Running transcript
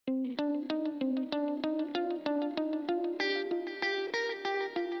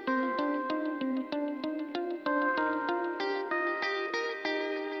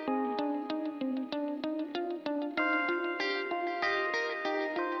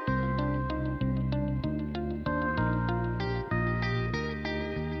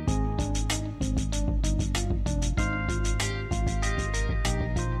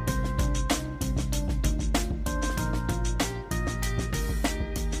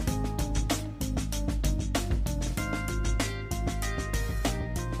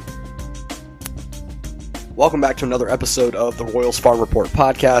Welcome back to another episode of the Royals Farm Report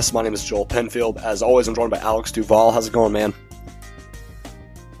podcast. My name is Joel Penfield. As always, I'm joined by Alex Duvall. How's it going, man?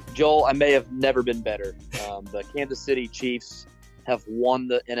 Joel, I may have never been better. The Kansas City Chiefs have won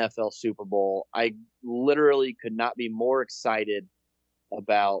the NFL Super Bowl. I literally could not be more excited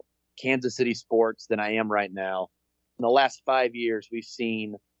about Kansas City sports than I am right now. In the last 5 years, we've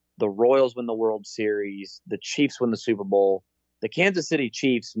seen the Royals win the World Series, the Chiefs win the Super Bowl. The Kansas City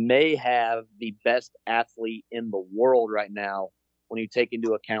Chiefs may have the best athlete in the world right now when you take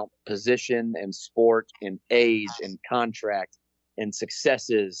into account position and sport and age and contract and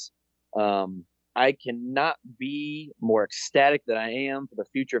successes. I cannot be more ecstatic than I am for the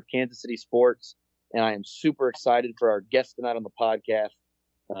future of Kansas City sports, and I am super excited for our guest tonight on the podcast.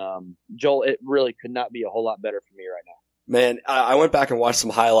 Joel, it really could not be a whole lot better for me right now. Man, I went back and watched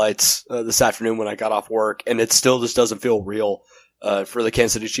some highlights this afternoon when I got off work, and it still just doesn't feel real for the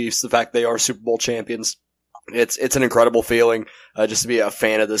Kansas City Chiefs. The fact they are Super Bowl champions, it's an incredible feeling just to be a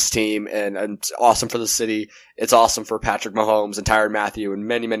fan of this team, and it's awesome for the city. It's awesome for Patrick Mahomes and Tyrann Mathieu and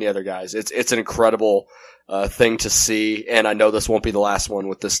many, many other guys. It's an incredible thing to see, and I know this won't be the last one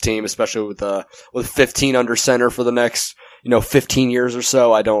with this team, especially with 15 under center for the next 15 years or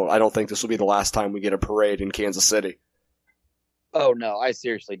so. I don't think this will be the last time we get a parade in Kansas City. Oh, no, I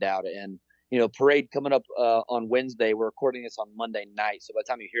seriously doubt it. And, parade coming up on Wednesday. We're recording this on Monday night. So by the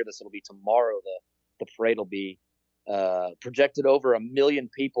time you hear this, it'll be tomorrow. The parade will be projected over 1 million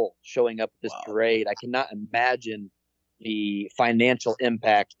people showing up at this parade. I cannot imagine the financial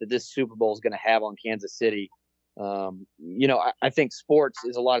impact that this Super Bowl is going to have on Kansas City. I think sports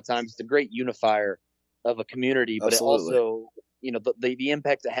is a lot of times it's a great unifier of a community, but Absolutely. It also, the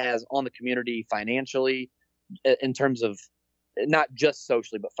impact it has on the community financially in terms of not just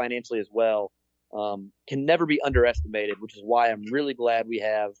socially, but financially as well, can never be underestimated, which is why I'm really glad we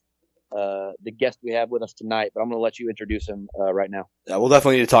have the guest we have with us tonight. But I'm going to let you introduce him right now. Yeah, we'll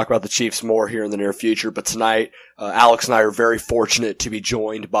definitely need to talk about the Chiefs more here in the near future. But tonight, Alex and I are very fortunate to be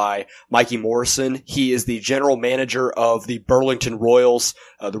joined by Mikie Morrison. He is the general manager of the Burlington Royals,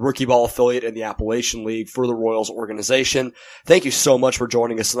 the rookie ball affiliate in the Appalachian League for the Royals organization. Thank you so much for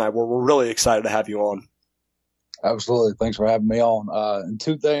joining us tonight. We're really excited to have you on. Absolutely. Thanks for having me on. And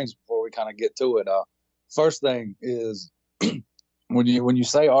two things before we kind of get to it. First thing is when you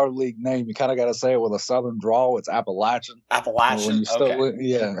say our league name, you kind of got to say it with a Southern drawl. It's Appalachian. Appalachian.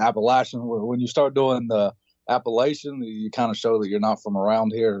 Okay. Appalachian. When you start doing the Appalachian, you kind of show that you're not from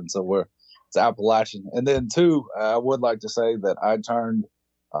around here. And so it's Appalachian. And then two, I would like to say that I turned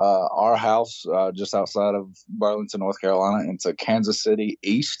our house just outside of Burlington, North Carolina, into Kansas City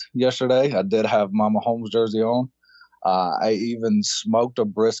East yesterday. I did have my Mahomes jersey on. I even smoked a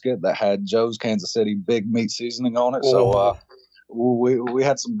brisket that had Joe's Kansas City big meat seasoning on it. So we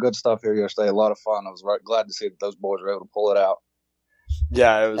had some good stuff here yesterday. A lot of fun. I was glad to see that those boys were able to pull it out.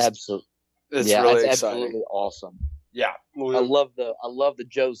 Yeah, it was absolutely. It's really that's exciting. Absolutely awesome. Yeah, I love the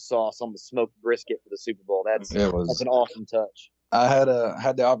Joe's sauce on the smoked brisket for the Super Bowl. That's an awesome touch. I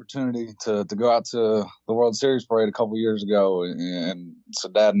had the opportunity to go out to the World Series parade a couple years ago, and so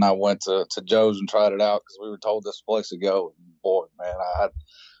Dad and I went to Joe's and tried it out because we were told this place to go. And boy, man,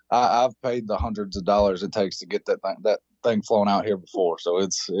 I've paid the hundreds of dollars it takes to get that thing flown out here before, so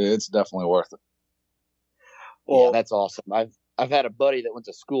it's definitely worth it. Well, yeah, that's awesome. I've had a buddy that went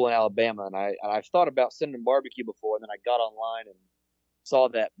to school in Alabama, and I've thought about sending him barbecue before, and then I got online and saw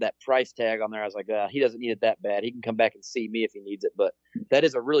that price tag on there. I was like, he doesn't need it that bad. He can come back and see me if he needs it. But that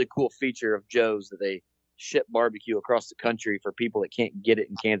is a really cool feature of Joe's, that they ship barbecue across the country for people that can't get it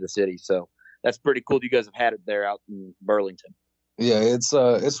in Kansas City. So that's pretty cool. You guys have had it there out in Burlington. Yeah, it's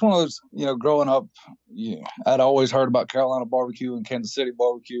one of those, growing up, I'd always heard about Carolina barbecue and Kansas City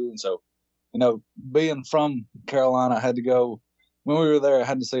barbecue. And so, being from Carolina, I had to go. When we were there, I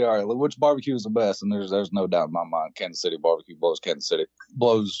had to say, all right, which barbecue is the best? And there's no doubt in my mind, Kansas City barbecue blows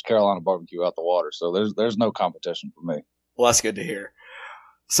Carolina barbecue out the water. So there's no competition for me. Well, that's good to hear.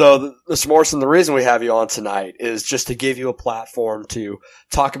 So, Mr. Morrison, the reason we have you on tonight is just to give you a platform to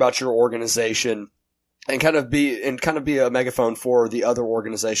talk about your organization and kind of be a megaphone for the other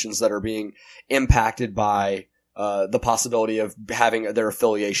organizations that are being impacted by the possibility of having their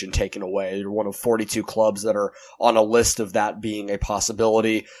affiliation taken away. You're one of 42 clubs that are on a list of that being a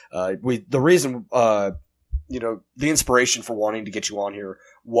possibility. The inspiration for wanting to get you on here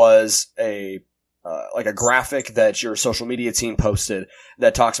was a graphic that your social media team posted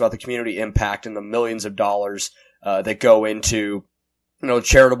that talks about the community impact and the millions of dollars that go into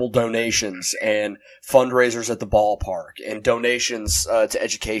charitable donations and fundraisers at the ballpark and donations to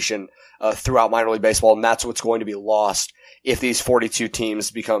education throughout minor league baseball. And that's what's going to be lost if these 42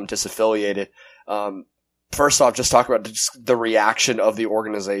 teams become disaffiliated. first off, just talk about just the reaction of the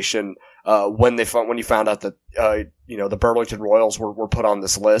organization when you found out that the Burlington Royals were put on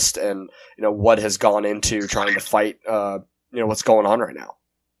this list, and what has gone into trying to fight what's going on right now.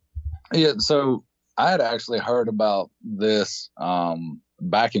 Yeah, so I had actually heard about this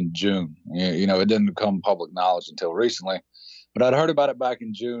back in June. It didn't become public knowledge until recently, but I'd heard about it back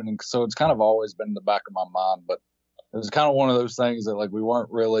in June, and so it's kind of always been in the back of my mind. But it was kind of one of those things that we weren't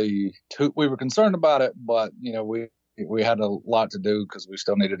really we were concerned about it, but we had a lot to do because we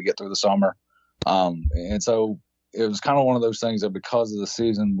still needed to get through the summer, and so it was kind of one of those things that because of the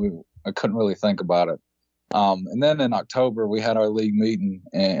season I couldn't really think about it. And then in October we had our league meeting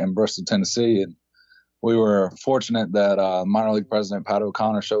in Bristol, Tennessee, and we were fortunate that minor league president Pat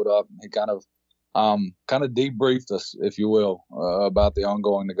O'Connor showed up. He kind of debriefed us, if you will, about the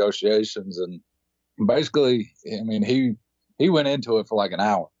ongoing negotiations. And basically, I mean, he went into it for like an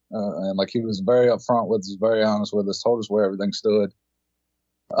hour, and he was very upfront with us, very honest with us, told us where everything stood,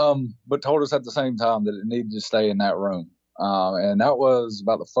 but told us at the same time that it needed to stay in that room. And that was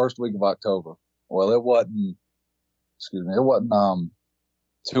about the first week of October. Well, it wasn't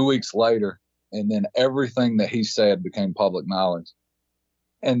 2 weeks later. And then everything that he said became public knowledge.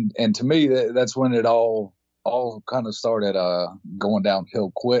 And to me, that's when it all kind of started going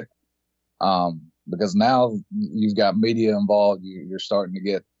downhill quick. Because now you've got media involved. You're starting to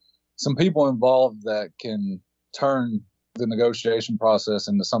get some people involved that can turn the negotiation process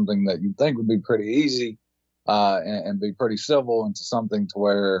into something that you'd think would be pretty easy and be pretty civil, into something to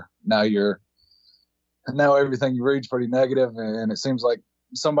where now everything you read is pretty negative, and it seems like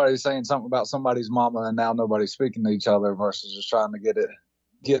somebody's saying something about somebody's mama, and now nobody's speaking to each other versus just trying to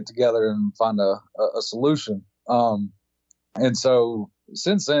get together and find a solution. And so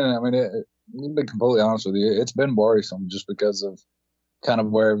since then, I mean, to be completely honest with you, it's been worrisome just because of kind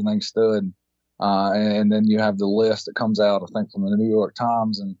of where everything stood. And then you have the list that comes out, I think, from the New York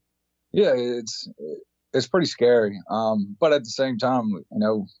Times, and yeah, it's pretty scary. But at the same time,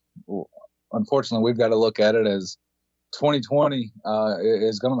 unfortunately, we've got to look at it as 2020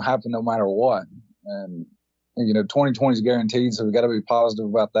 is going to happen no matter what. And 2020 is guaranteed, so we've got to be positive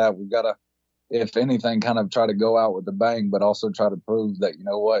about that. We've got to, if anything, kind of try to go out with a bang, but also try to prove that,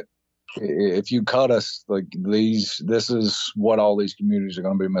 if you cut us, this is what all these communities are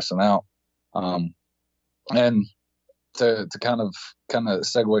going to be missing out. And to kind of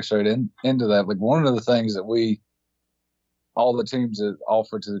segue straight into that, one of the things that all the teams that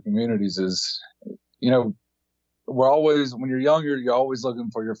offer to the communities is, we're always, when you're younger, you're always looking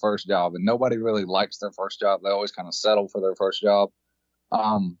for your first job, and nobody really likes their first job. They always kind of settle for their first job.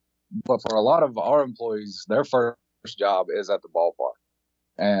 But for a lot of our employees, their first job is at the ballpark.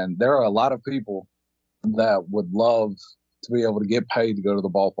 And there are a lot of people that would love to be able to get paid to go to the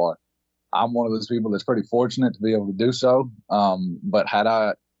ballpark. I'm one of those people that's pretty fortunate to be able to do so. But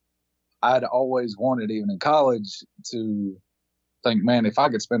I'd always wanted, even in college, to think, man, if I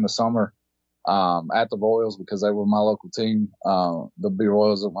could spend the summer at the Royals, because they were my local team, the B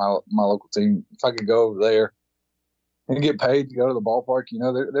Royals are my local team. If I could go over there and get paid to go to the ballpark,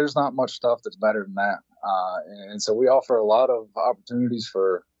 there's not much stuff that's better than that. And so we offer a lot of opportunities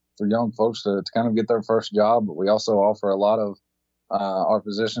for young folks to kind of get their first job, but we also offer a lot of our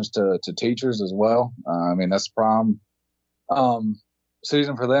positions to teachers as well. I mean, that's prime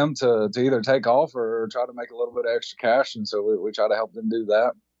season for them to either take off or try to make a little bit of extra cash, and so we try to help them do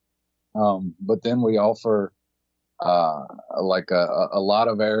that. But then we offer a lot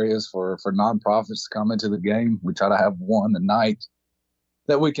of areas for nonprofits to come into the game. We try to have one a night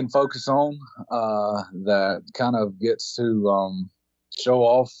that we can focus on that kind of gets to show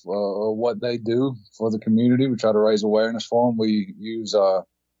off what they do for the community. We try to raise awareness for them. We use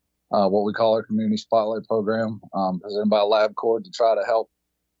what we call our Community Spotlight program, presented by LabCorp, to try to help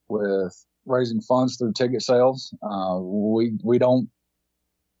with raising funds through ticket sales. We don't.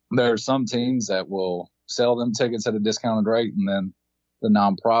 There are some teams that will sell them tickets at a discounted rate, and then the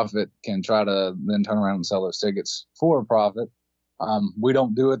nonprofit can try to then turn around and sell those tickets for a profit. We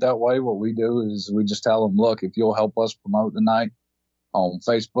don't do it that way. What we do is we just tell them, look, if you'll help us promote the night on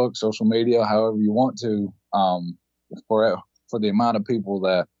Facebook, social media, however you want to, for the amount of people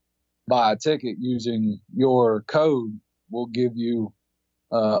that buy a ticket using your code, we'll give you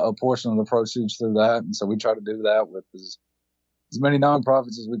a portion of the proceeds through that. And so we try to do that with as many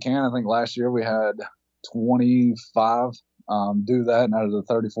nonprofits as we can. I think last year we had 25 do that, and out of the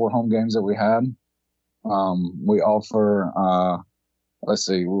 34 home games that we had, we offer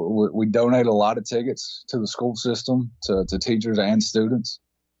we donate a lot of tickets to the school system, to teachers and students.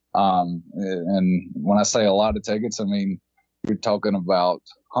 And when I say a lot of tickets, I mean, you're talking about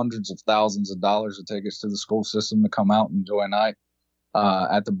hundreds of thousands of dollars of tickets to the school system to come out and enjoy a night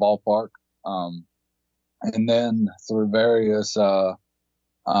at the ballpark. And then through various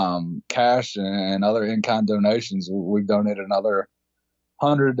cash and other in-kind donations, we've donated another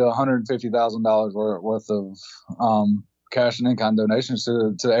 $100,000 to $150,000 worth of cash and in-kind donations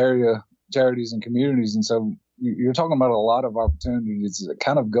to area charities and communities. And so you're talking about a lot of opportunities that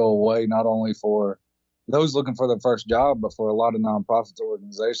kind of go away, not only for those looking for their first job, but for a lot of nonprofits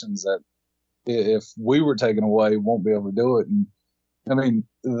organizations that, if we were taken away, won't be able to do it. And I mean,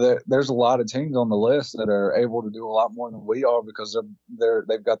 there's a lot of teams on the list that are able to do a lot more than we are because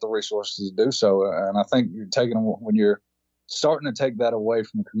they've got the resources to do so. And I think when you're starting to take that away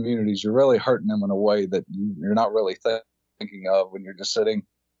from communities, you're really hurting them in a way that you're not really thinking of when you're just sitting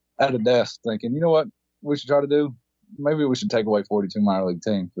at a desk thinking, you know what we should try to do? Maybe we should take away 42 minor league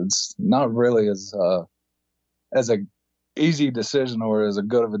teams. It's not really as a easy decision or as a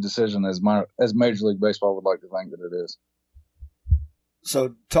good of a decision as Major League Baseball would like to think that it is.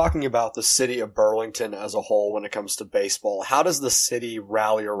 So talking about the city of Burlington as a whole when it comes to baseball, how does the city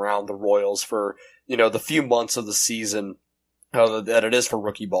rally around the Royals for, the few months of the season that it is for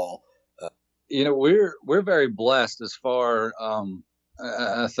rookie ball? We're very blessed as far,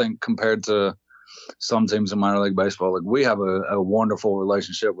 I think, compared to some teams in minor league baseball. Like, we have a wonderful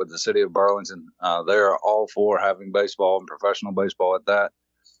relationship with the city of Burlington. They're all for having baseball and professional baseball at that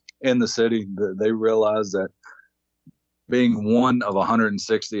in the city. They realize that being one of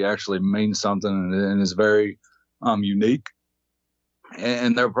 160 actually means something and is very unique,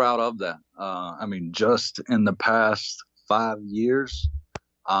 and they're proud of that. Just in the past 5 years,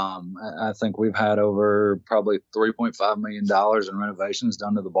 I think we've had over probably $3.5 million in renovations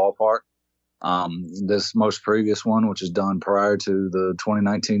done to the ballpark. This most previous one, which is done prior to the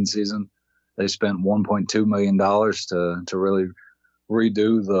 2019 season, they spent $1.2 million to really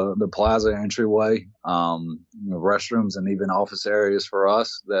redo the plaza entryway, restrooms, and even office areas for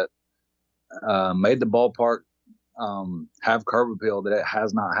us that made the ballpark have curb appeal that it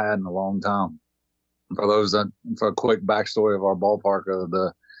has not had in a long time. For a quick backstory of our ballpark,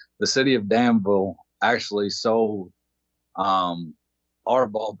 the city of Danville actually sold our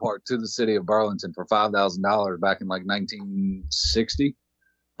ballpark to the city of Burlington for $5,000 back in like 1960.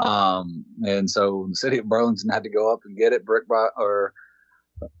 And so the city of Burlington had to go up and get it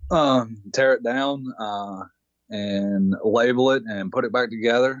tear it down, and label it and put it back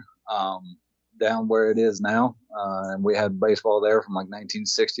together, down where it is now. And we had baseball there from like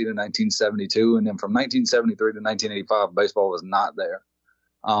 1960 to 1972. And then from 1973 to 1985, baseball was not there.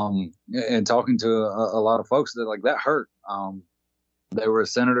 And talking to a lot of folks that hurt. They were a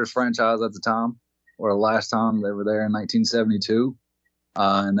Senators franchise at the time, or the last time they were there in 1972.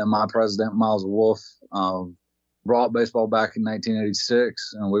 And then my president, Miles Wolf, brought baseball back in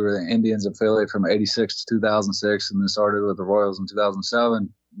 1986, and we were the Indians affiliate from 86 to 2006, and then started with the Royals in 2007.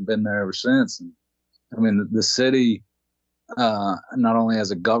 Been there ever since. And I mean, the city, not only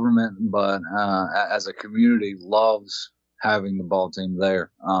as a government, but as a community, loves having the ball team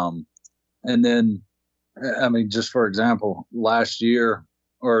there. And then, just for example, last year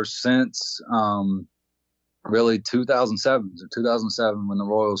or since really 2007 when the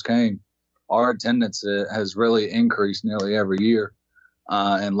Royals came, our attendance has really increased nearly every year.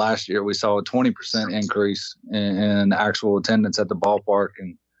 And last year we saw a 20% increase in actual attendance at the ballpark.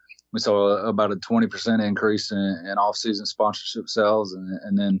 And we saw about a 20% increase in off-season sponsorship sales,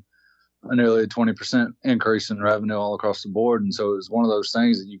 and then nearly a 20% increase in revenue all across the board. And so it was one of those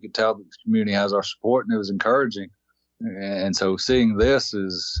things that you could tell that the community has our support, and it was encouraging. And so seeing this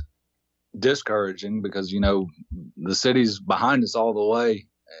is discouraging because, the city's behind us all the way.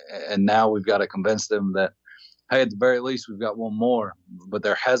 And now we've got to convince them that, hey, at the very least, we've got one more. But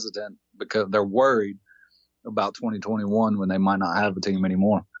they're hesitant because they're worried about 2021 when they might not have a team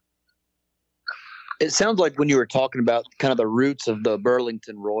anymore. It sounds like when you were talking about kind of the roots of the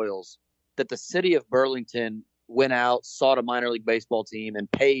Burlington Royals, that the city of Burlington went out, sought a minor league baseball team,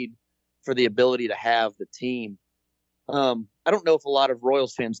 and paid for the ability to have the team. I don't know if a lot of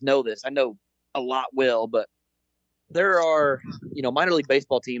Royals fans know this. I know a lot will, but there are, minor league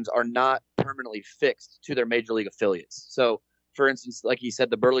baseball teams are not permanently fixed to their major league affiliates. So, for instance, like you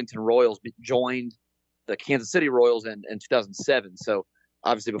said, the Burlington Royals joined the Kansas City Royals in 2007. So,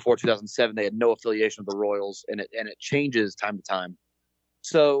 obviously, before 2007, they had no affiliation with the Royals, and it changes time to time.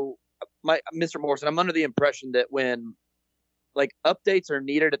 So, Mr. Morrison, I'm under the impression that when updates are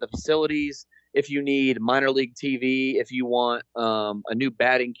needed at the facilities, if you need minor league TV, if you want a new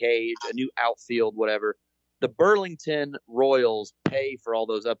batting cage, a new outfield, whatever, the Burlington Royals pay for all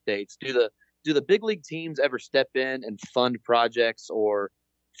those updates. Do the big league teams ever step in and fund projects or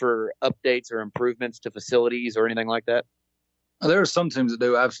for updates or improvements to facilities or anything like that? There are some teams that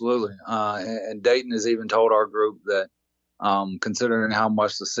do, absolutely. And Dayton has even told our group that, considering how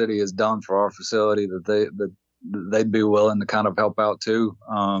much the city has done for our facility, that they'd be willing to kind of help out too.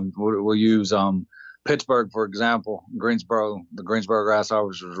 We'll use Pittsburgh, for example. Greensboro, the Greensboro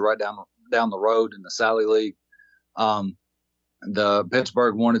Grasshoppers was right down the road in the Sally League. The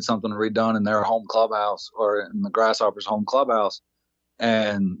Pittsburgh wanted something redone in their home clubhouse, or in the Grasshoppers' home clubhouse,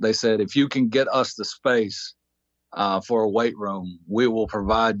 and they said, if you can get us the space for a weight room, we will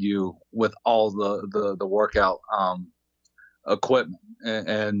provide you with all the workout equipment.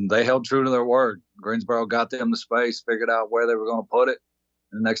 And they held true to their word. Greensboro got them the space, figured out where they were going to put it.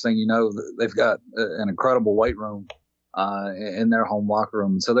 And the next thing you know, they've got an incredible weight room in their home locker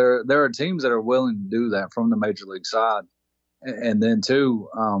room. So there are teams that are willing to do that from the major league side. And then too,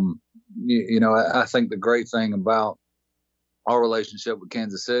 I think the great thing about our relationship with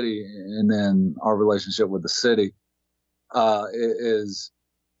Kansas City and then our relationship with the city is,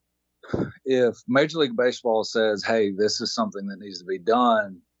 if Major League Baseball says, hey, this is something that needs to be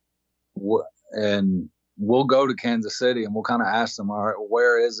done, and we'll go to Kansas City and we'll kind of ask them, all right,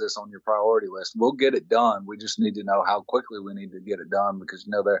 where is this on your priority list? We'll get it done. We just need to know how quickly we need to get it done, because,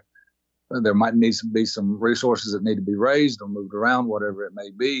 there might need to be some resources that need to be raised or moved around, whatever it may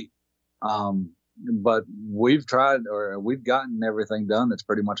be. But we've tried, or we've gotten everything done that's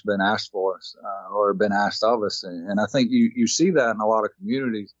pretty much been asked for us, or been asked of us. And I think you see that in a lot of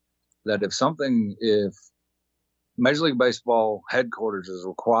communities, that if Major League Baseball headquarters is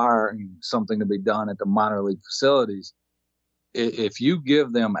requiring something to be done at the minor league facilities, if you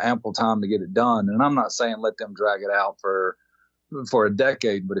give them ample time to get it done, and I'm not saying let them drag it out for a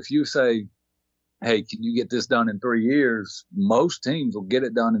decade, but if you say, hey, can you get this done in 3 years? Most teams will get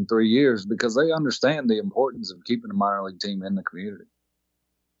it done in 3 years, because they understand the importance of keeping a minor league team in the community.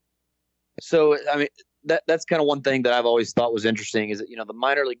 So, I mean, that's kind of one thing that I've always thought was interesting, is that, the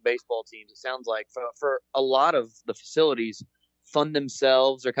minor league baseball teams, it sounds like for a lot of the facilities, fund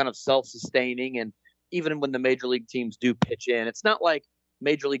themselves, are kind of self-sustaining. And even when the major league teams do pitch in, it's not like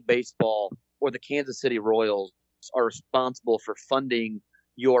Major League Baseball or the Kansas City Royals are responsible for funding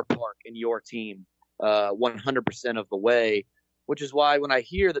your park and your team 100% of the way, which is why when I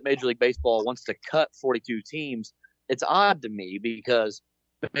hear that Major League Baseball wants to cut 42 teams, it's odd to me, because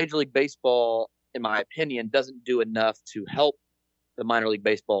Major League Baseball, in my opinion, doesn't do enough to help the minor league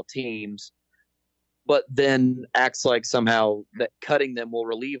baseball teams, but then acts like somehow that cutting them will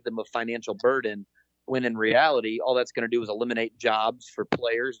relieve them of financial burden, when in reality, all that's going to do is eliminate jobs for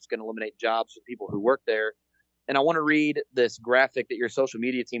players. It's going to eliminate jobs for people who work there. And I want to read this graphic that your social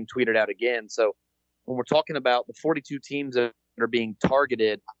media team tweeted out again. So when we're talking about the 42 teams that are being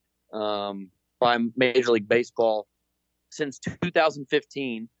targeted by Major League Baseball since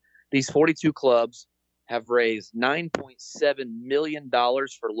 2015, these 42 clubs have raised $9.7 million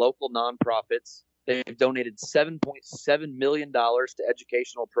for local nonprofits. They've donated $7.7 million to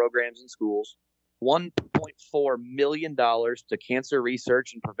educational programs and schools, $1.4 million to cancer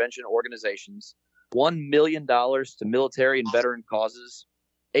research and prevention organizations, $1 million to military and veteran causes,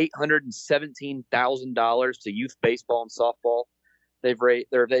 $817,000 to youth baseball and softball. They've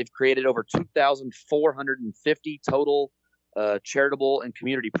created over 2,450 total charitable and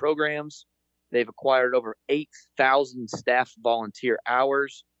community programs. They've acquired over 8,000 staff volunteer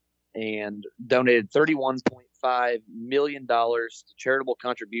hours and donated $31.5 million to charitable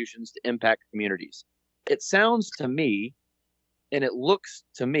contributions to impact communities. It sounds to me, and it looks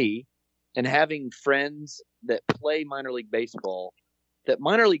to me, and having friends that play minor league baseball, that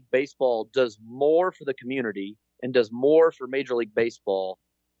minor league baseball does more for the community and does more for Major League Baseball,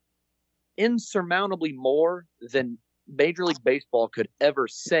 insurmountably more than Major League Baseball could ever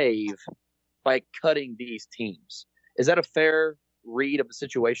save by cutting these teams. Is that a fair read of the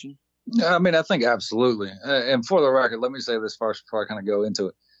situation? I mean, I think absolutely. And for the record, let me say this first before I kind of go into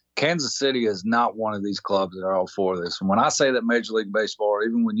it. Kansas City is not one of these clubs that are all for this. And when I say that Major League Baseball, or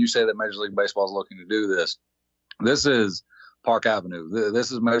even when you say that Major League Baseball is looking to do this, this is Park Avenue.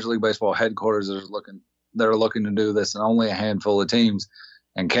 This is Major League Baseball headquarters that are looking to do this, and only a handful of teams.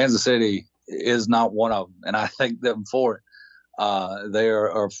 And Kansas City is not one of them, and I thank them for it. They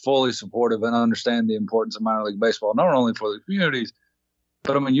are fully supportive and understand the importance of minor league baseball, not only for the communities,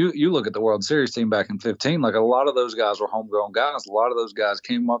 but I mean, you look at the World Series team back in 2015, like a lot of those guys were homegrown guys. A lot of those guys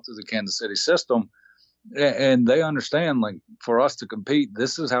came up through the Kansas City system, and they understand, like, for us to compete,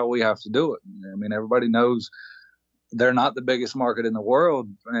 this is how we have to do it. I mean, everybody knows they're not the biggest market in the world,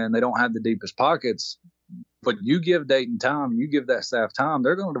 and they don't have the deepest pockets. But you give Dayton time, you give that staff time,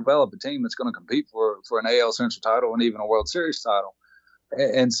 they're going to develop a team that's going to compete for an AL Central title and even a World Series title.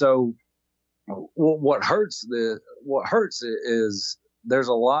 And so what hurts is there's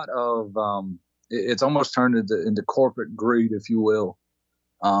a lot of it's almost turned into corporate greed, if you will,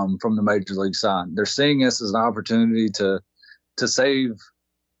 from the major league side. They're seeing this as an opportunity to save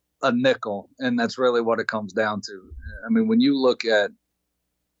a nickel, and that's really what it comes down to. I mean, when you look at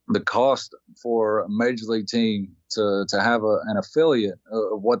the cost for a major league team to have an affiliate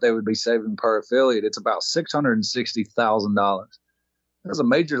of what they would be saving per affiliate, it's about $660,000. There's a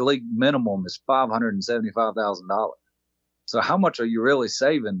major league minimum is $575,000. So how much are you really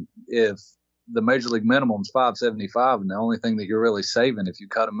saving if the major league minimum is $575,000 and the only thing that you're really saving if you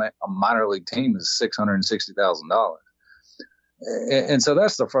cut a minor league team is $660,000? And so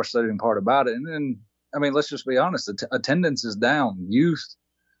that's the frustrating part about it. And then, I mean, let's just be honest. Attendance is down. Youth,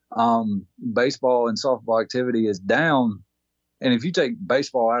 baseball and softball activity is down. And if you take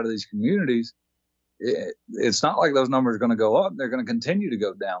baseball out of these communities, it's not like those numbers are going to go up. They're going to continue to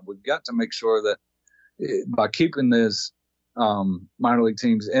go down. We've got to make sure that by keeping this minor league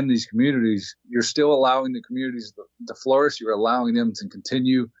teams in these communities, you're still allowing the communities to flourish. You're allowing them to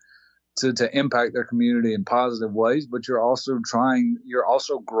continue to impact their community in positive ways, but you're also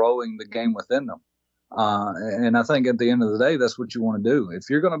growing the game within them. And I think at the end of the day, that's what you want to do. If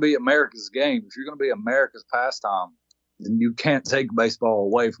you're going to be America's game, if you're going to be America's pastime, then you can't take baseball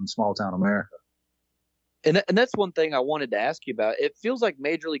away from small town America. And that's one thing I wanted to ask you about. It feels like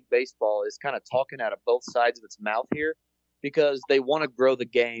Major League Baseball is kind of talking out of both sides of its mouth here because they want to grow the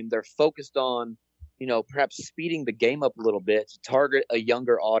game. They're focused on, perhaps speeding the game up a little bit to target a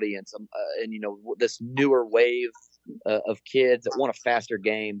younger audience and, this newer wave of kids that want a faster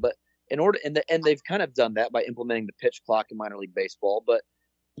game. But and they've kind of done that by implementing the pitch clock in minor league baseball. But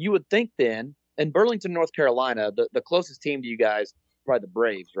you would think then in Burlington, North Carolina, the closest team to you guys is probably the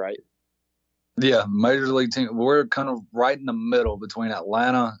Braves, right? Yeah, major league team. We're kind of right in the middle between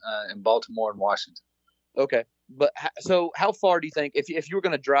Atlanta and Baltimore and Washington. Okay. But so how far do you think, if you were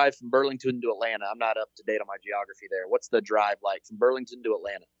going to drive from Burlington to Atlanta, I'm not up to date on my geography there. What's the drive like from Burlington to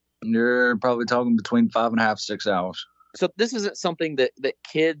Atlanta? You're probably talking between 5.5, 6 hours. So this isn't something that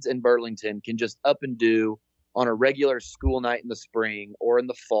kids in Burlington can just up and do on a regular school night in the spring or in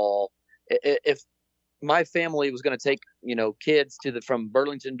the fall. If my family was going to take, kids from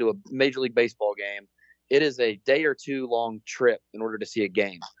Burlington to a Major League Baseball game, it is a day or two long trip in order to see a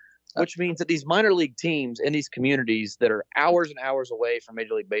game. Which means that these minor league teams in these communities that are hours and hours away from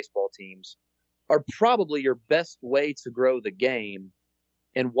Major League Baseball teams are probably your best way to grow the game.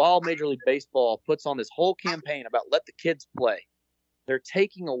 And while Major League Baseball puts on this whole campaign about let the kids play, they're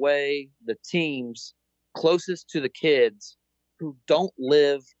taking away the teams closest to the kids who don't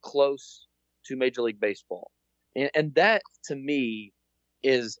live close to Major League Baseball. And that, to me,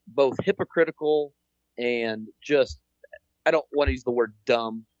 is both hypocritical and just, I don't want to use the word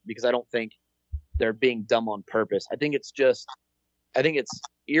dumb, because I don't think they're being dumb on purpose. I think it's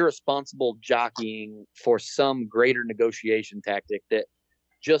irresponsible jockeying for some greater negotiation tactic that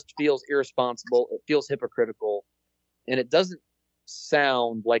just feels irresponsible. It feels hypocritical, and it doesn't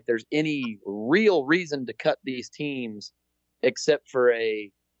sound like there's any real reason to cut these teams except for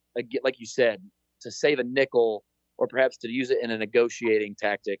like you said, to save a nickel or perhaps to use it in a negotiating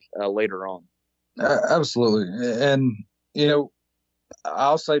tactic later on. Absolutely. And,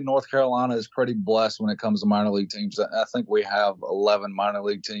 I'll say North Carolina is pretty blessed when it comes to minor league teams. I think we have 11 minor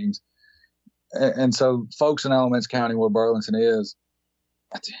league teams. And so folks in Alamance County, where Burlington is,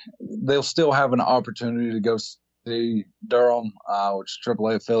 they'll still have an opportunity to go see Durham, which is a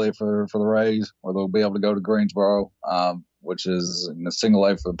AAA affiliate for the Rays, or they'll be able to go to Greensboro, which is in the single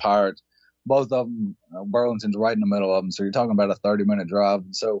A for the Pirates. Both of them, Burlington's right in the middle of them. So you're talking about a 30-minute drive.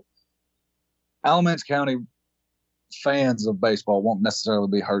 And so Alamance County fans of baseball won't necessarily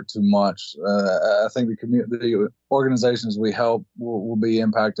be hurt too much. I think the organizations we help will be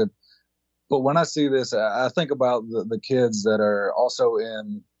impacted. But when I see this, I think about the kids that are also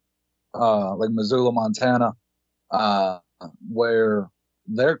in like Missoula, Montana, where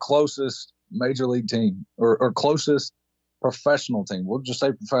their closest major league team or closest professional team, we'll just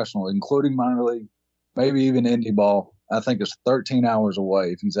say professional, including minor league, maybe even indie ball, I think is 13 hours away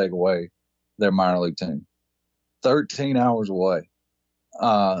if you take away their minor league team. 13 hours away.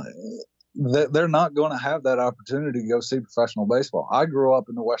 They're not going to have that opportunity to go see professional baseball. I grew up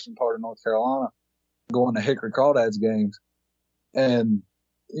in the western part of North Carolina going to Hickory Crawdads games. And,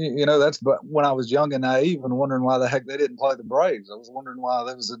 that's when I was young and naive and wondering why the heck they didn't play the Braves. I was wondering why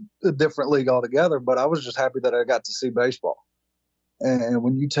there was a different league altogether, but I was just happy that I got to see baseball. And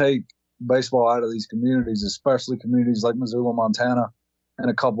when you take baseball out of these communities, especially communities like Missoula, Montana,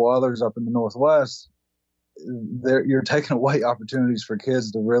 and a couple others up in the Northwest, you're taking away opportunities for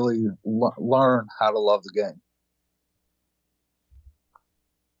kids to really learn how to love the game.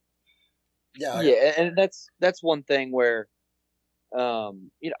 Yeah, and that's one thing where, I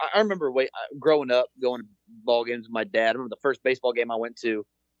remember growing up going to ball games with my dad. I remember the first baseball game I went to.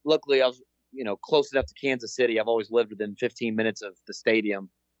 Luckily, I was close enough to Kansas City. I've always lived within 15 minutes of the stadium.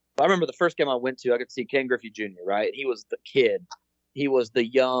 But I remember the first game I went to, I got to see Ken Griffey Jr. Right, he was the kid. He was the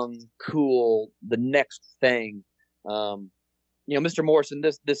young, cool, the next thing. Mr. Morrison,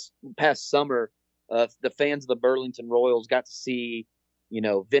 this past summer, the fans of the Burlington Royals got to see,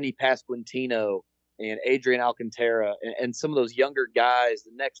 Vinny Pasquantino and Adrian Alcantara and some of those younger guys,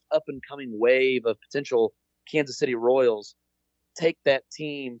 the next up and coming wave of potential Kansas City Royals, take that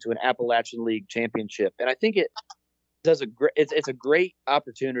team to an Appalachian League championship. And I think it does it's a great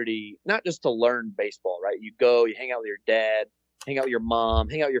opportunity, not just to learn baseball, right? You go, you hang out with your dad, hang out with your mom,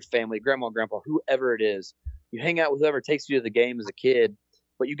 hang out with your family, grandma, grandpa, whoever it is. You hang out with whoever takes you to the game as a kid,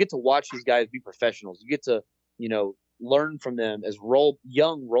 but you get to watch these guys be professionals. You get to, learn from them as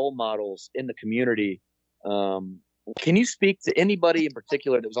young role models in the community. Can you speak to anybody in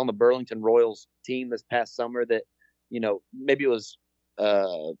particular that was on the Burlington Royals team this past summer that, maybe it was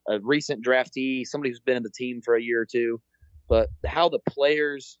a recent draftee, somebody who's been in the team for a year or two, but how the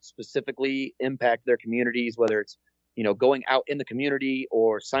players specifically impact their communities, whether it's, going out in the community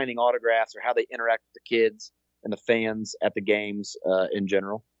or signing autographs, or how they interact with the kids and the fans at the games in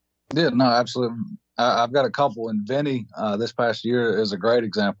general? Yeah, no, absolutely. I've got a couple, and Vinny this past year is a great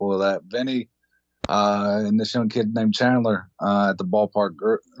example of that. Vinny and this young kid named Chandler at the ballpark,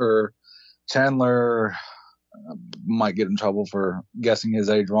 or Chandler might get in trouble for guessing his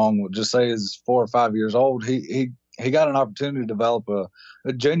age wrong. We'll just say he's 4 or 5 years old. He got an opportunity to develop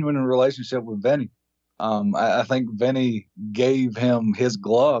a genuine relationship with Vinny. I think Vinny gave him his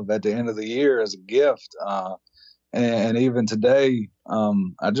glove at the end of the year as a gift. And even today,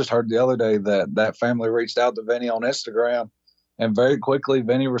 I just heard the other day that family reached out to Vinny on Instagram, and very quickly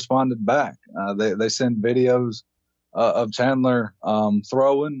Vinny responded back. They send videos of Chandler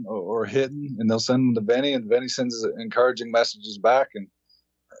throwing or hitting, and they'll send them to Vinny, and Vinny sends encouraging messages back.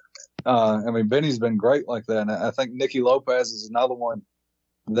 And Vinny's been great like that. And I think Nicky Lopez is another one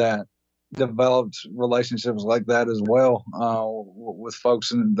that developed relationships like that as well with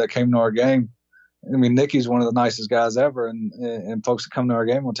folks that came to our game. Nicky's one of the nicest guys ever, and folks that come to our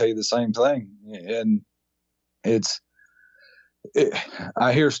game will tell you the same thing. And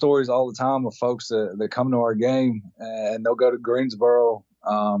I hear stories all the time of folks that come to our game, and they'll go to Greensboro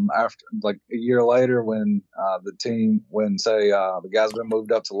after, like, a year later when the guys have been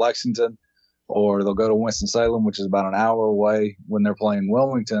moved up to Lexington, or they'll go to Winston-Salem, which is about an hour away, when they're playing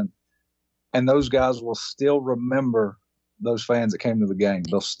Wilmington, and those guys will still remember those fans that came to the game.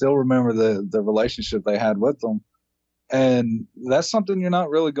 They'll still remember the relationship they had with them. And that's something you're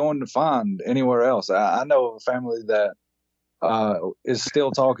not really going to find anywhere else. I know of a family that is still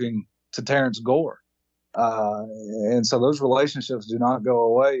talking to Terrence Gore. And so those relationships do not go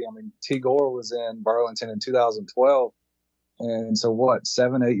away. T. Gore was in Burlington in 2012. And so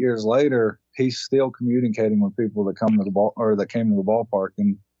 7, 8 years later, he's still communicating with people that come to the ball, or that came to the ballpark.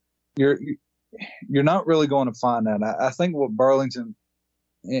 And you're not really going to find that. I think what Burlington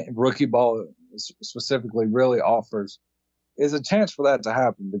rookie ball specifically really offers is a chance for that to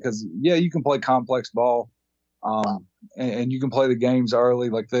happen, because you can play complex ball, and you can play the games early,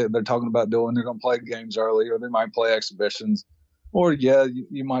 like they're talking about doing. They're going to play games early, or they might play exhibitions, or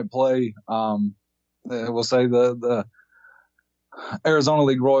you might play. We'll say the Arizona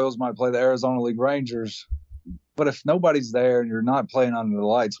League Royals might play the Arizona League Rangers. But if nobody's there and you're not playing under the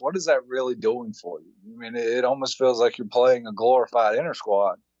lights, what is that really doing for you? It almost feels like you're playing a glorified inter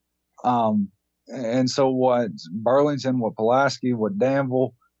squad. And so what Burlington, what Pulaski, what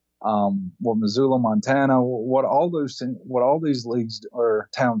Danville, what Missoula, Montana, what all these leagues or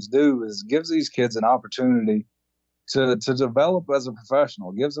towns do is gives these kids an opportunity to develop as a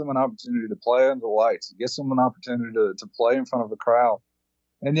professional. It gives them an opportunity to play under the lights. It gives them an opportunity to play in front of a crowd.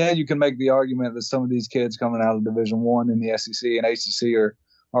 And you can make the argument that some of these kids coming out of Division I in the SEC and ACC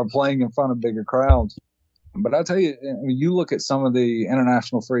are playing in front of bigger crowds. But I tell you, you look at some of the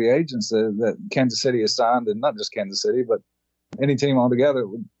international free agents that Kansas City has signed, and not just Kansas City, but any team altogether.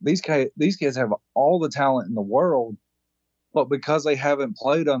 These kids have all the talent in the world, but because they haven't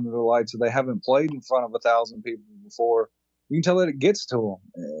played under the lights, or they haven't played in front of 1,000 people before, you can tell that it gets to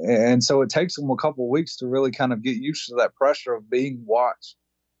them. And so it takes them a couple of weeks to really kind of get used to that pressure of being watched.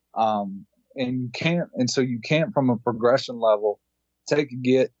 So you can't from a progression level take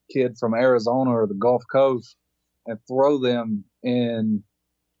a kid from Arizona or the Gulf Coast and throw them in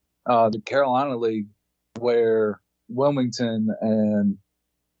the Carolina League where Wilmington and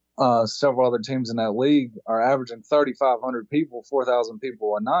several other teams in that league are averaging 3,500 people, 4,000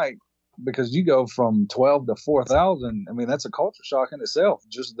 people a night. Because you go from 12 to 4,000, I mean, that's a culture shock in itself.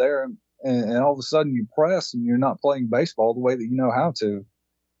 Just there, and all of a sudden you press and you're not playing baseball the way that you know how to.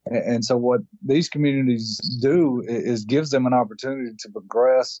 And so what these communities do is gives them an opportunity to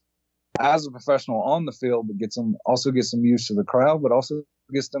progress as a professional on the field, but gets them used to the crowd, but also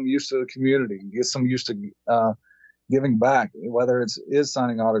gets them used to the community, gets them used to giving back, whether is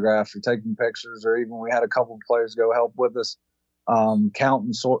signing autographs or taking pictures, or even we had a couple of players go help with us count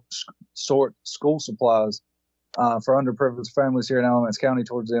and sort school supplies for underprivileged families here in Alamance County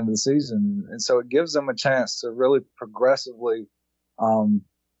towards the end of the season. And so it gives them a chance to really progressively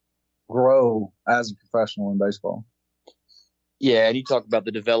grow as a professional in baseball. Yeah, and you talk about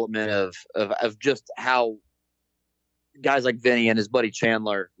the development of just how guys like Vinny and his buddy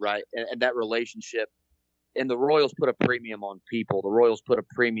Chandler, right, and that relationship. And the Royals put a premium on people. The Royals put a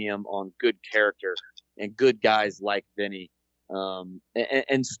premium on good character and good guys like Vinny.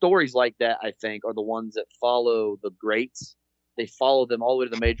 And stories like that, I think, are the ones that follow the greats. They follow them all the way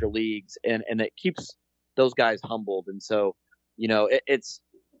to the major leagues, and it keeps those guys humbled. And so,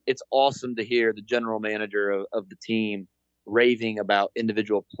 it's awesome to hear the general manager of the team raving about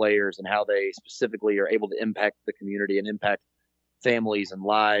individual players and how they specifically are able to impact the community and impact families and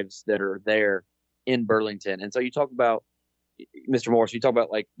lives that are there in Burlington. And so you talk about Mr. Morrison, you talk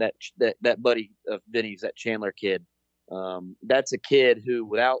about like that buddy of Vinny's, that Chandler kid. That's a kid who,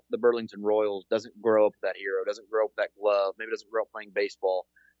 without the Burlington Royals, doesn't grow up with that hero, doesn't grow up with that glove, maybe doesn't grow up playing baseball.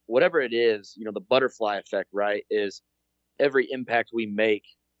 Whatever it is, the butterfly effect, right, is every impact we make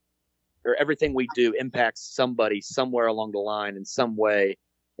or everything we do impacts somebody somewhere along the line in some way.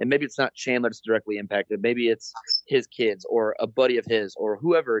 And maybe it's not Chandler that's directly impacted. Maybe it's his kids or a buddy of his or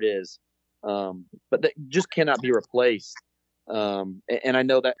whoever it is. But that just cannot be replaced. And I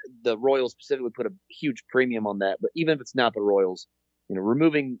know that the Royals specifically put a huge premium on that, but even if it's not the Royals,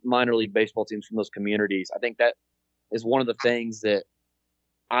 removing minor league baseball teams from those communities, I think that is one of the things that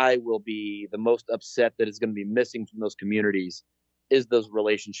I will be the most upset that is going to be missing from those communities is those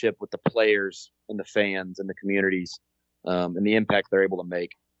relationship with the players and the fans and the communities, and the impact they're able to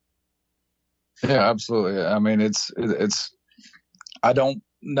make. Yeah, absolutely. I mean, it's, I don't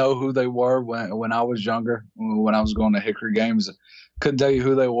know who they were when I was younger, when I was going to Hickory games. Couldn't tell you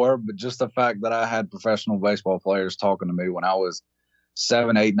who they were, but just the fact that I had professional baseball players talking to me when I was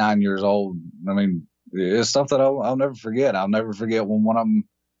 7, 8, 9 years old. I mean, it's stuff that I'll never forget. I'll never forget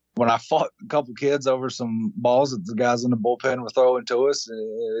when I fought a couple kids over some balls that the guys in the bullpen were throwing to us.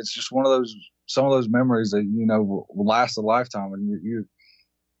 It's just some of those memories that, will last a lifetime. And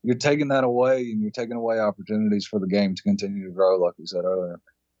you're taking that away, and you're taking away opportunities for the game to continue to grow, like we said earlier.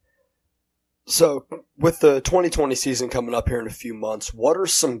 So with the 2020 season coming up here in a few months, what are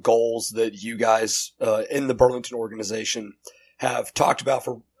some goals that you guys in the Burlington organization have talked about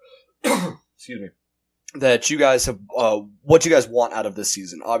for excuse me, that you guys have what you guys want out of this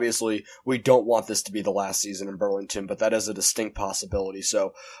season? Obviously, we don't want this to be the last season in Burlington, but that is a distinct possibility.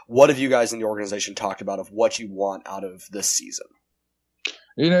 So what have you guys in the organization talked about of what you want out of this season?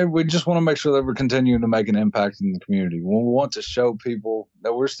 We just want to make sure that we're continuing to make an impact in the community. We want to show people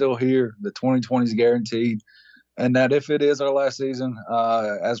that we're still here, that 2020 is guaranteed, and that if it is our last season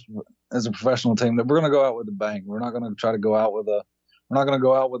as a professional team, that we're going to go out with a bang. We're not going to try to go out with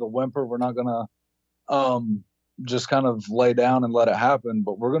a whimper. We're not going to just kind of lay down and let it happen,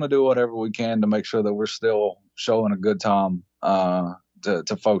 but we're going to do whatever we can to make sure that we're still showing a good time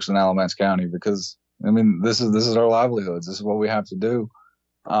to folks in Alamance County, because this is our livelihoods. This is what we have to do.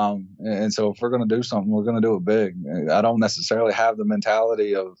 And so if we're going to do something, we're going to do it big. I don't necessarily have the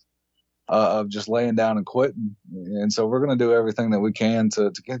mentality of just laying down and quitting. And so we're going to do everything that we can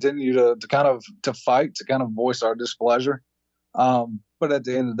to continue to fight, to kind of voice our displeasure. But at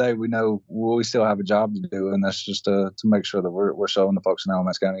the end of the day, we know we still have a job to do, and that's just to make sure that we're showing the folks in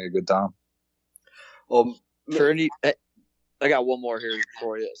Alamance County a good time. I got one more here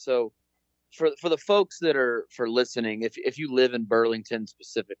for you. So, for the folks that are listening, if you live in Burlington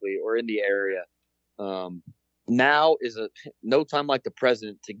specifically or in the area, now is no time like the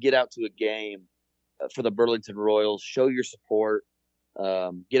present to get out to a game for the Burlington Royals. Show your support.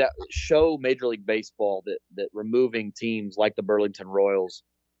 Get out, show Major League Baseball that removing teams like the Burlington Royals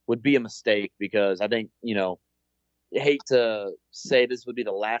would be a mistake, because I think, I hate to say this would be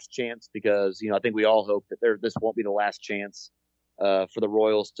the last chance, because, I think we all hope that this won't be the last chance for the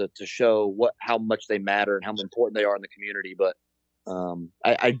Royals to show how much they matter and how important they are in the community. But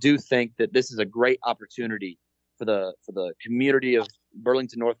I do think that this is a great opportunity for the community of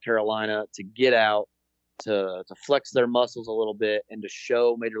Burlington, North Carolina, to get out to flex their muscles a little bit and to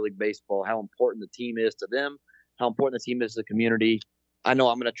show Major League Baseball how important the team is to them, how important the team is to the community. I know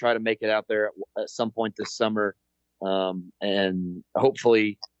I'm going to try to make it out there at some point this summer, and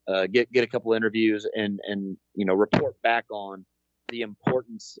hopefully get a couple interviews and report back on the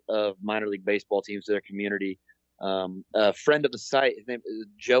importance of minor league baseball teams to their community. A friend of the site, his name is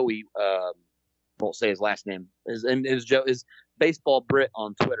Joey. Won't say his last name. His name is Joe. Is Baseball Brit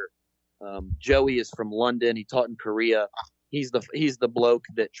on Twitter. Joey is from London. He taught in Korea. He's the bloke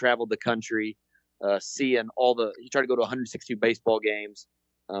that traveled the country, seeing he tried to go to 162 baseball games.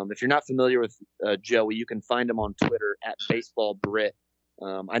 If you're not familiar with Joey, you can find him on Twitter at Baseball Brit.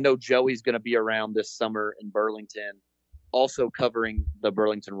 I know Joey's going to be around this summer in Burlington, also covering the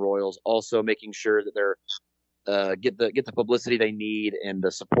Burlington Royals, also making sure that they're get the publicity they need and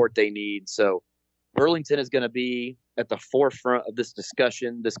the support they need. So Burlington is going to be at the forefront of this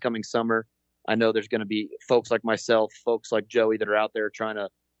discussion this coming summer. I know there's going to be folks like myself, folks like Joey that are out there trying to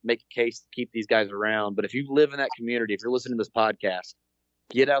make a case to keep these guys around. But if you live in that community, if you're listening to this podcast,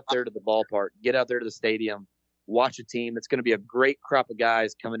 get out there to the ballpark, get out there to the stadium, watch a team. It's going to be a great crop of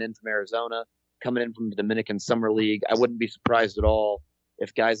guys coming in from Arizona, coming in from the Dominican Summer League. I wouldn't be surprised at all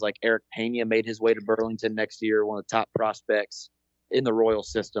if guys like Eric Pena made his way to Burlington next year, one of the top prospects in the Royal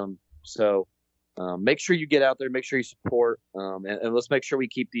system. So make sure you get out there, make sure you support, and let's make sure we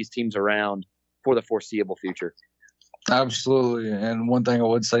keep these teams around for the foreseeable future. Absolutely. And one thing I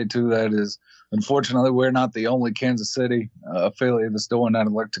would say to that is, unfortunately, we're not the only Kansas City affiliate that's doing that.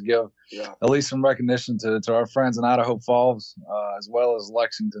 I'd like to give at least some recognition to our friends in Idaho Falls, as well as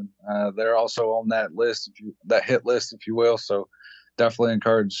Lexington. They're also on that list, that hit list, if you will. So definitely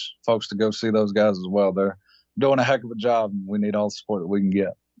encourage folks to go see those guys as well. They're doing a heck of a job, and we need all the support that we can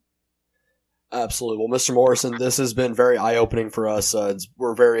get. Absolutely. Well, Mr. Morrison, this has been very eye-opening for us.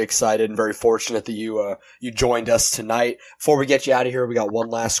 We're very excited and very fortunate that you joined us tonight. Before we get you out of here, we got one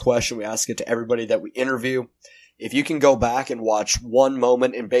last question. We ask it to everybody that we interview. If you can go back and watch one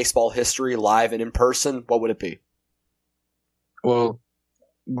moment in baseball history live and in person, what would it be? Well,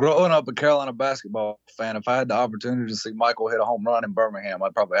 growing up a Carolina basketball fan, if I had the opportunity to see Michael hit a home run in Birmingham,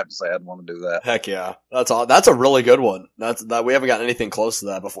 I'd probably have to say I'd want to do that. Heck yeah. That's a really good one. We haven't gotten anything close to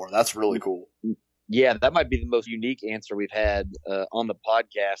that before. That's really cool. Yeah, that might be the most unique answer we've had on the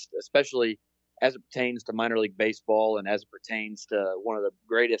podcast, especially as it pertains to minor league baseball and as it pertains to one of the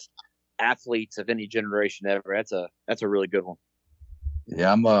greatest athletes of any generation ever. That's a really good one.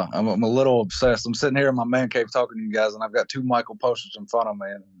 Yeah, I'm a little obsessed. I'm sitting here in my man cave talking to you guys, and I've got two Michael posters in front of me.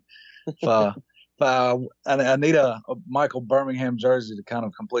 And I need a Michael Birmingham jersey to kind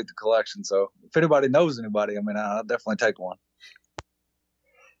of complete the collection. So if anybody knows anybody, I'll definitely take one.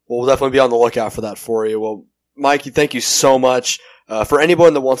 Well, we'll definitely be on the lookout for that for you. Well, Mikie, thank you so much. For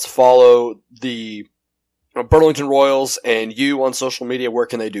anyone that wants to follow the Burlington Royals and you on social media, where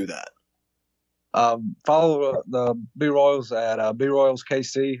can they do that? Follow the B Royals at B Royals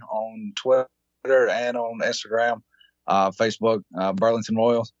KC on Twitter and on Instagram, Facebook, Burlington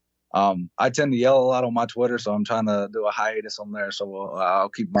Royals. I tend to yell a lot on my Twitter, so I'm trying to do a hiatus on there. So I'll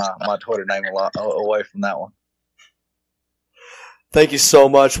keep my Twitter name a lot away from that one. Thank you so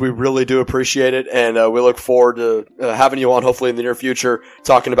much. We really do appreciate it, and we look forward to having you on hopefully in the near future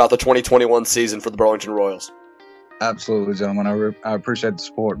talking about the 2021 season for the Burlington Royals. Absolutely, gentlemen. I appreciate the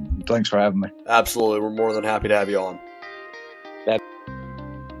support. Thanks for having me. Absolutely. We're more than happy to have you on.